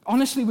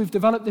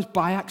this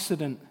by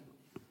accident,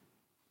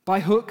 by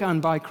hook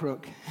and by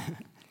crook.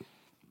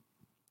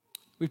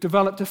 We've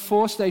developed a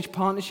 4-stage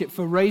partnership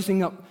for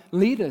raising up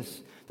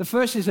leaders. The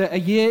first is a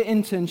year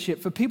internship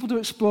for people to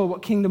explore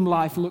what kingdom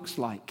life looks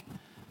like.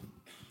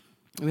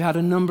 We had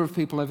a number of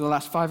people over the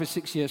last 5 or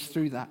 6 years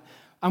through that.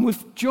 And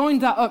we've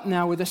joined that up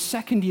now with a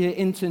 2nd-year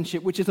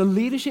internship, which is a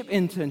leadership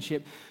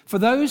internship for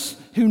those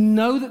who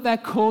know that they're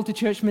called to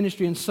church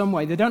ministry in some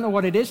way. They don't know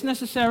what it is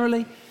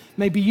necessarily.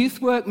 Maybe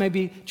youth work,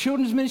 maybe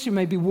children's ministry,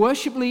 maybe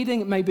worship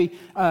leading, maybe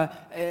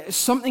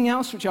something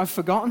else which I've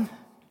forgotten.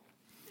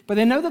 But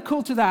they know they're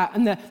called to that,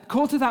 and they're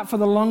called to that for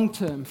the long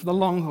term, for the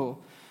long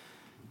haul.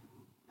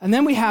 And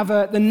then we have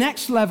the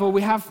next level,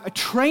 we have a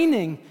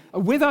training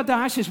with our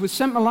diocese, with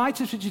St.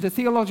 Mellitus, which is a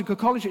theological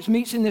college which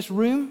meets in this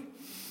room.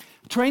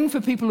 Training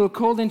for people who are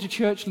called into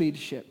church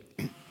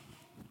leadership.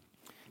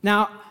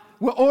 Now,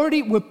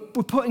 we're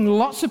putting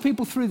lots of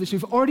people through this.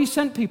 We've already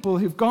sent people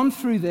who've gone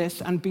through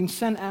this and been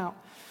sent out.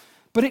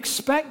 But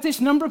expect this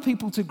number of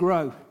people to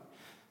grow.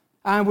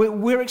 And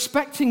we're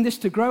expecting this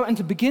to grow and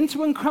to begin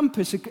to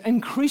encompass an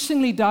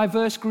increasingly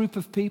diverse group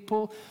of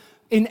people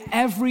in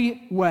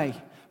every way.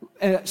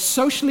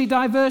 Socially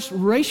diverse,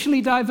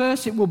 racially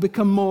diverse. It will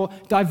become more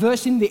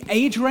diverse in the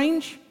age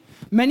range.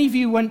 Many of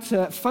you went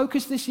to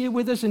Focus this year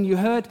with us, and you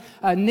heard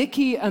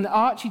Nikki and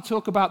Archie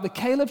talk about the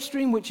Caleb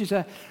stream, which is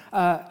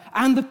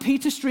and the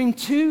Peter stream,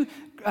 2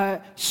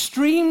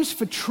 streams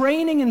for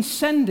training and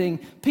sending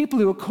people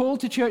who are called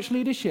to church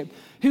leadership,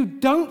 who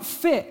don't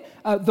fit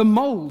the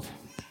mold.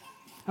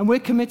 And we're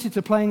committed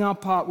to playing our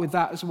part with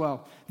that as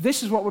well.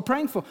 This is what we're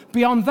praying for.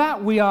 Beyond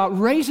that, we are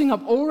raising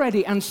up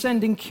already and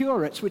sending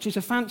curates, which is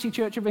a fancy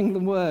Church of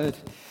England word,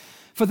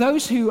 for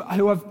those who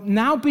are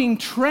now being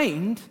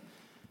trained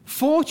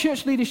for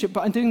church leadership,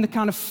 but I'm doing the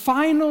kind of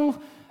final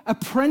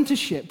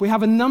apprenticeship. We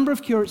have a number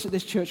of curates at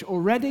this church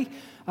already.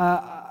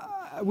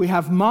 We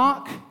have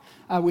Mark,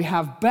 we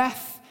have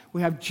Beth,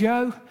 we have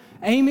Joe.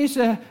 Amy's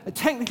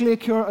technically a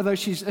curate, although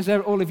she's, as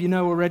all of you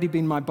know, already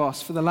been my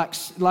boss for the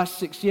last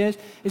 6 years.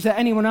 Is there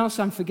anyone else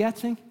I'm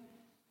forgetting?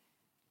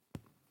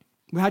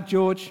 We had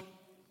George,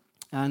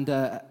 and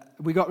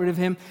we got rid of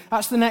him.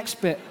 That's the next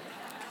bit.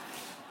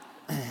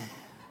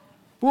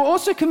 We're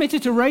also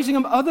committed to raising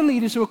up other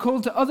leaders who are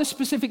called to other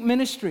specific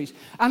ministries.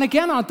 And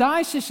again, our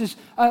diocese has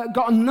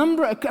got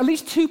at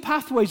least 2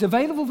 pathways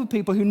available for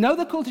people who know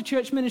they're called to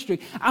church ministry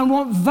and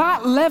want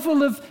that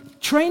level of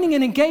training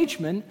and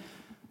engagement,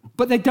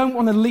 but they don't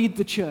want to lead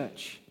the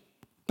church.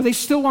 But they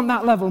still want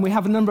that level, and we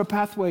have a number of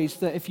pathways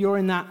that if you're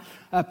in that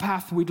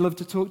path, we'd love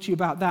to talk to you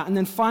about that. And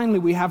then finally,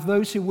 we have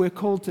those who we're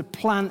called to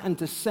plant and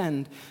to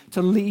send,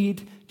 to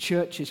lead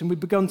churches. And we've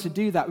begun to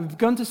do that. We've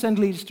begun to send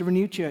leaders to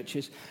renew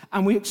churches,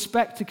 and we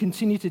expect to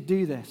continue to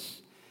do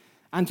this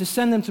and to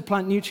send them to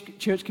plant new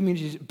church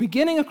communities,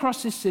 beginning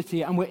across this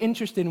city, and we're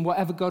interested in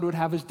whatever God would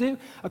have us do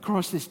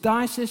across this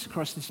diocese,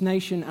 across this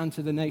nation, and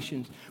to the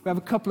nations. We have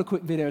a couple of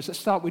quick videos. Let's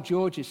start with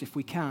George's, if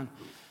we can,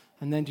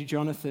 and then do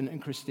Jonathan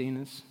and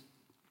Christina's.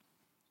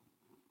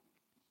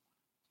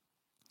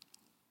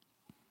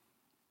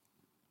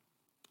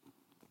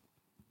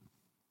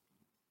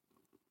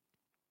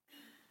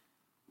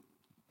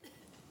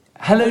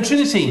 Hello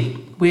Trinity,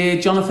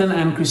 we're Jonathan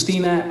and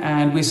Christina,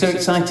 and we're so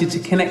excited to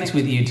connect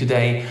with you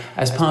today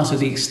as part of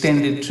the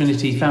extended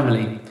Trinity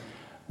family.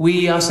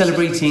 We are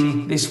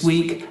celebrating this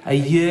week a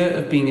year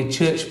of being a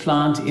church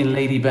plant in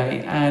Lady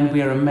Bay, and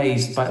we are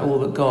amazed by all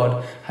that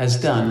God has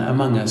done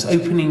among us,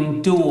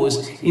 opening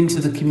doors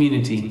into the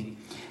community.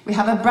 We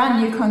have a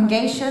brand new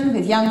congregation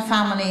with young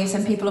families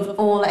and people of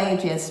all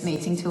ages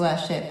meeting to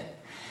worship.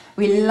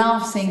 We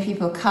love seeing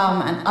people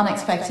come and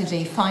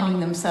unexpectedly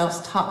finding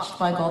themselves touched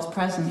by God's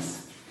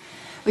presence.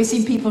 We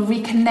see people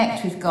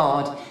reconnect with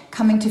God,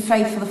 coming to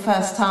faith for the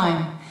first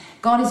time,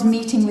 God is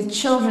meeting with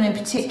children in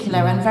particular,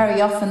 and very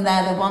often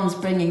they're the ones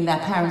bringing their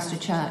parents to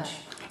church.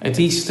 At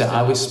Easter,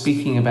 I was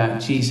speaking about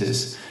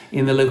Jesus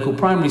in the local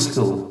primary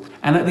school,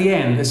 and at the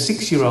end, a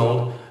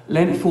 6-year-old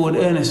leant forward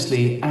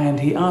earnestly and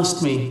he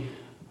asked me,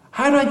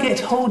 "How do I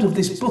get hold of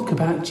this book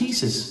about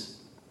Jesus?"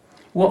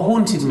 What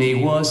haunted me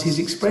was his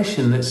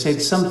expression that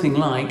said something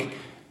like,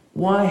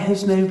 "Why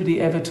has nobody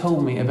ever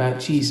told me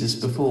about Jesus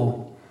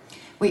before?"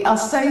 We are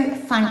so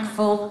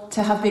thankful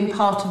to have been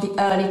part of the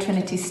early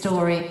Trinity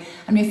story,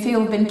 and we feel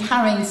we've been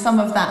carrying some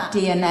of that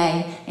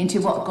DNA into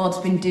what God's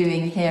been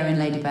doing here in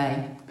Lady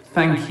Bay.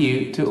 Thank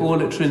you to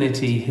all at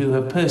Trinity who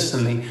have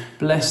personally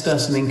blessed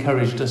us and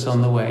encouraged us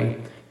on the way.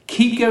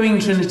 Keep going,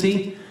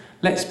 Trinity.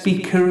 Let's be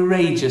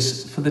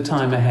courageous for the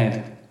time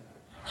ahead.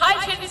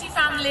 Hi Trinity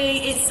family,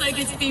 it's so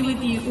good to be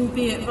with you,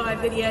 albeit via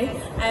video.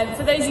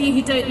 For those of you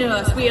who don't know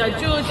us, we are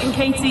George and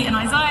Katie and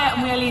Isaiah,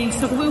 and we are leading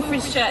St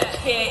Wilfrid's Church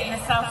here in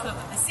the south of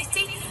the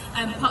city,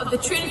 part of the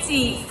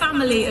Trinity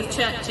family of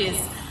churches.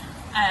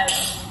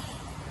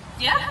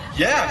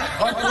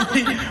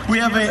 We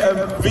have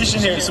a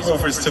vision here at St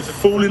Wilfrid's to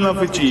fall in love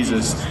with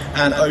Jesus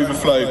and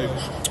overflow,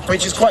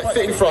 which is quite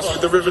fitting for us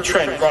with the River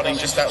Trent running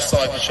just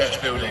outside the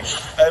church building.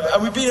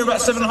 And we've been here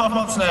about 7.5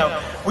 months now.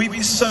 We've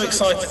been so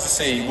excited to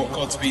see what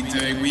God's been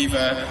doing. We've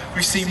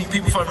seen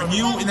people find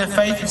renewal in their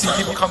faith. We've seen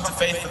people come to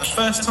faith for the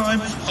first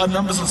time. Our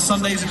numbers on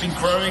Sundays have been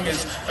growing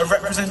as a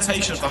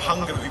representation of the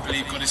hunger that we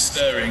believe God is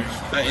stirring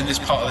in this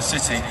part of the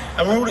city.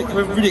 And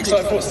we're really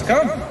excited for what's to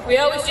come. We've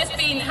just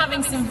been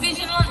having some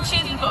vision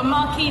lunches. We've got a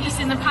marquee just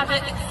in the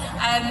paddock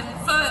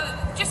for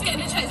just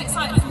getting the church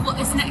excited for what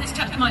this next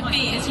chapter might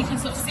be. As you can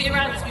sort of see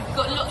around us, we've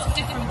got lots of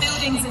different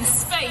buildings and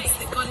space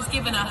that God has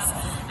given us,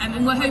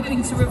 and we're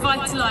hoping to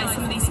revitalise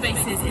some of these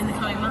spaces in the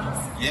coming months.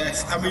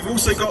 Yes, and we've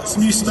also got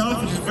some new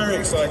staff, which is very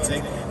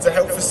exciting, to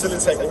help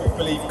facilitate what we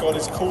believe God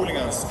is calling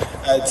us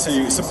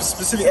to, some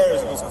specific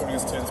areas that God's calling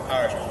us to in this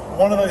parish.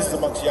 One of those is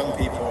amongst young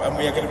people, and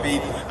we are going to be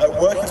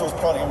working towards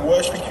planting a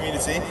worshipping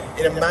community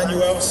in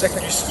Emmanuel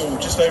Secondary School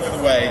just over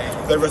the way.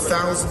 There are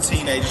 1,000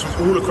 teenagers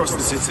from all across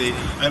the city,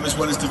 as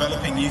well as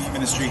developing youth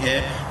ministry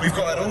here. We've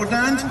got an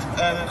ordinand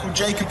called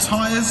Jacob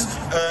Tyers,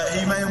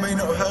 who you may or may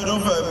not have heard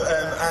of,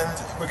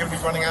 and we're going to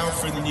be running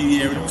Alpha in the new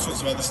year and all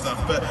sorts of other stuff.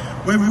 But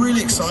we're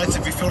really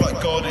excited. We feel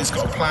like God has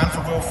got a plan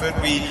for Wilford.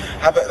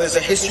 There's a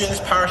history in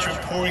this parish of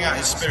pouring out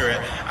his Spirit,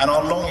 and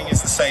our longing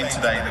is the same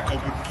today, that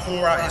God would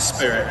pour out his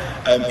Spirit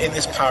in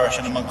this parish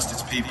and amongst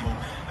its people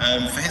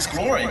for his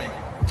glory.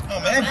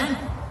 Amen.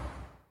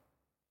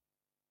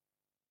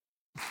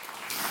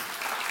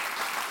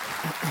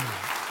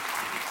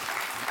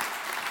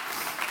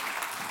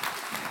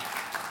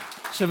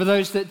 So for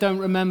those that don't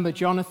remember,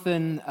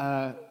 Jonathan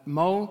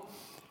Mole,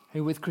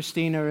 who with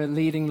Christina are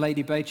leading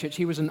Lady Bay Church,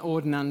 he was an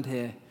ordinand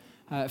here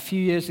a few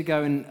years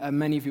ago, and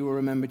many of you will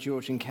remember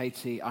George and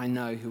Katie, I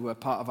know, who were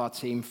part of our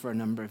team for a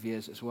number of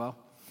years as well.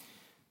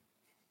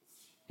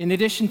 In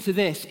addition to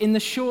this, in the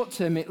short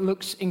term, it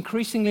looks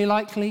increasingly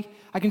likely,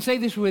 I can say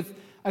this with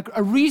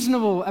a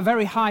reasonable, a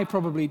very high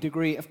probably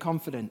degree of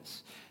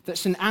confidence, that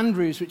St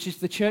Andrew's, which is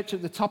the church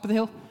at the top of the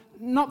hill,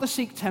 not the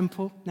Sikh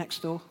temple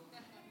next door,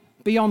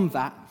 beyond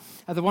that,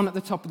 the one at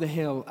the top of the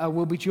hill,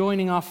 will be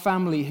joining our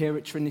family here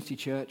at Trinity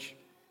Church.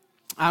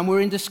 And we're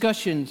in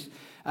discussions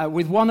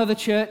with one other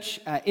church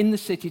in the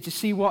city to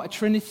see what a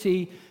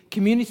Trinity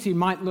community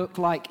might look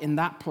like in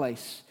that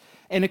place,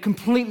 in a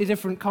completely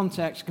different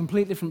context, a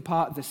completely different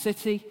part of the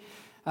city.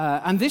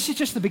 And this is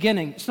just the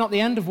beginning. It's not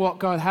the end of what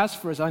God has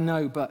for us, I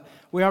know, but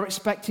we are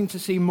expecting to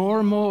see more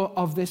and more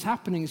of this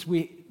happening as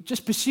we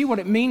just pursue what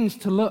it means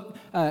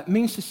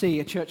to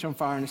see a church on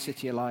fire and a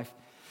city alive.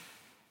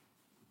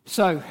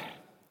 So,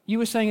 you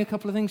were saying a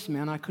couple of things to me,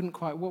 and I couldn't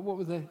quite. What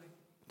were they?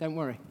 Don't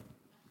worry.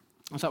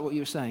 Was that what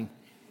you were saying?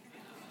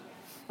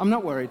 I'm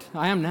not worried.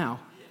 I am now.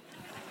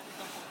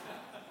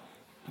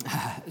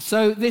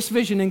 So this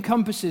vision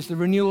encompasses the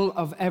renewal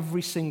of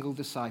every single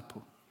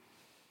disciple.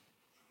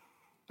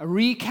 A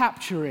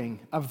recapturing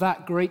of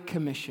that great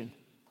commission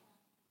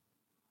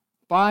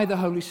by the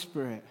Holy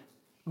Spirit.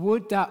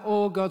 Would that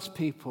all God's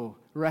people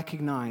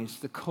recognize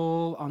the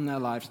call on their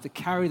lives to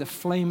carry the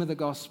flame of the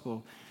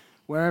gospel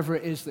wherever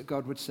it is that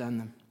God would send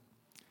them.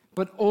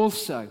 But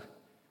also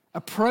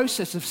a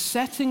process of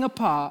setting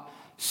apart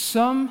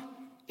some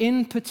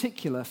in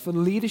particular for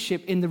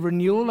leadership in the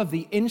renewal of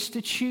the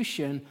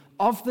institution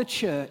of the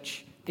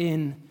church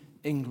in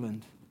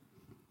England.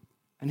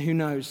 And who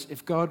knows,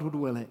 if God would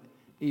will it,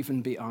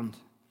 even beyond.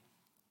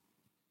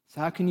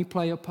 So how can you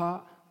play your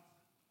part?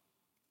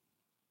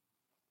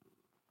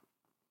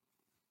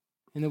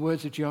 In the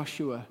words of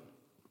Joshua,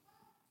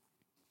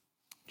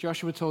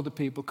 Joshua told the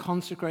people,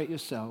 consecrate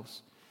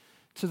yourselves,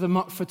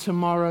 for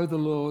tomorrow the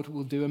Lord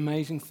will do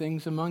amazing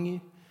things among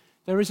you.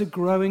 There is a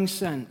growing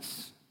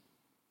sense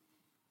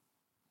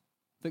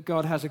that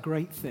God has a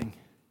great thing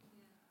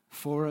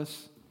for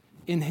us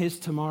in his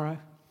tomorrow.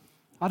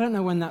 I don't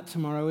know when that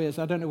tomorrow is.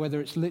 I don't know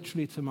whether it's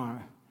literally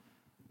tomorrow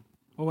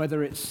or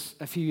whether it's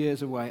a few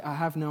years away. I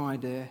have no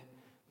idea.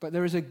 But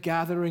there is a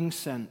gathering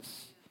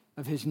sense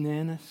of his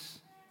nearness.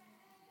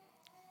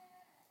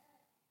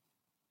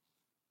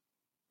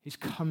 He's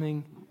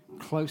coming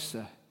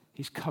closer.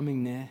 He's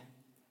coming near.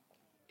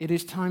 It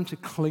is time to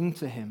cling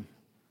to him.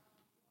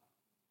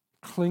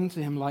 Cling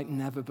to him like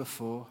never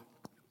before.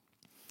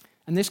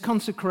 And this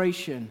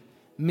consecration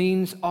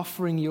means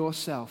offering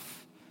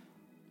yourself,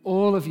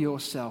 all of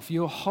yourself,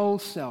 your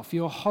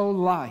whole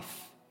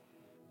life.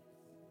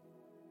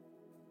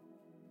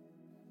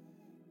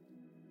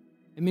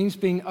 It means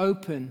being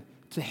open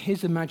to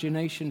his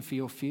imagination for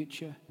your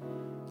future.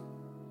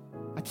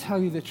 I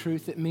tell you the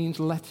truth, it means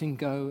letting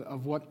go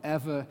of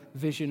whatever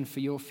vision for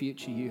your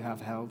future you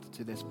have held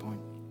to this point.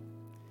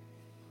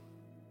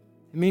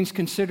 It means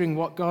considering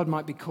what God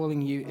might be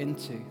calling you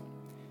into.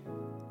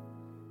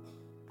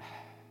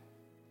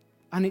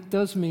 And it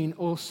does mean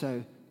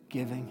also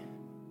giving.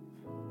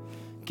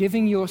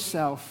 Giving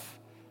yourself.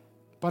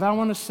 But I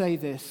want to say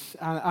this,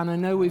 and I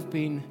know we've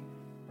been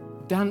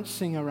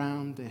dancing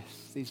around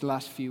these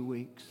last few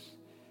weeks.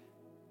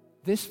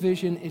 This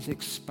vision is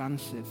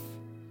expansive.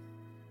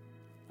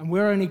 And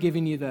we're only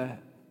giving you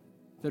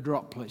the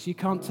droplets. You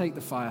can't take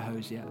the fire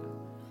hose yet.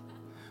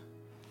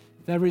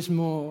 There is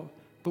more,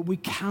 but we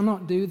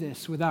cannot do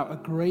this without a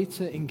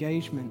greater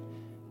engagement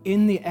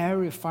in the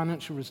area of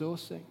financial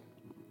resourcing.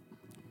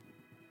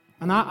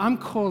 And I'm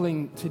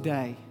calling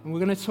today, and we're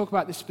going to talk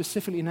about this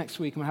specifically next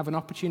week, and we'll have an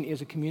opportunity as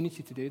a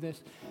community to do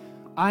this.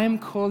 I am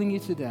calling you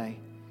today,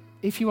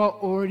 if you are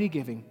already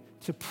giving,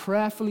 to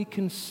prayerfully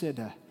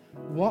consider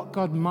what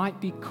God might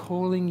be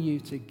calling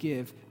you to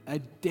give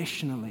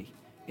additionally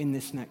in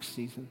this next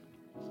season.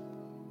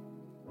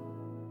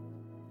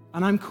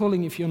 And I'm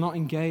calling you, if you're not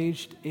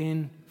engaged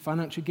in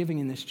financial giving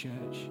in this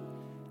church,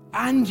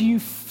 and you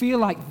feel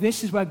like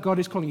this is where God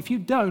is calling you. If you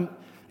don't,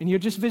 and you're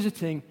just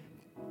visiting,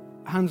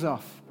 hands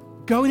off.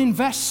 Go and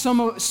invest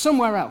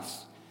somewhere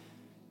else.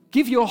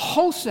 Give your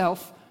whole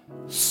self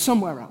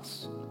somewhere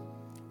else.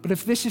 But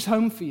if this is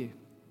home for you,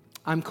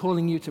 I'm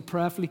calling you to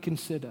prayerfully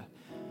consider,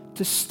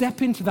 to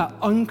step into that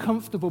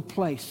uncomfortable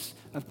place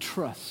of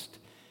trust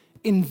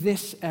in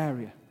this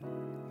area.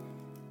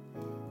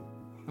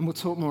 And we'll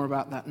talk more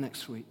about that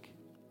next week.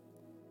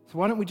 So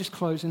why don't we just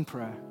close in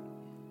prayer?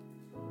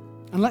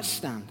 And let's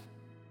stand.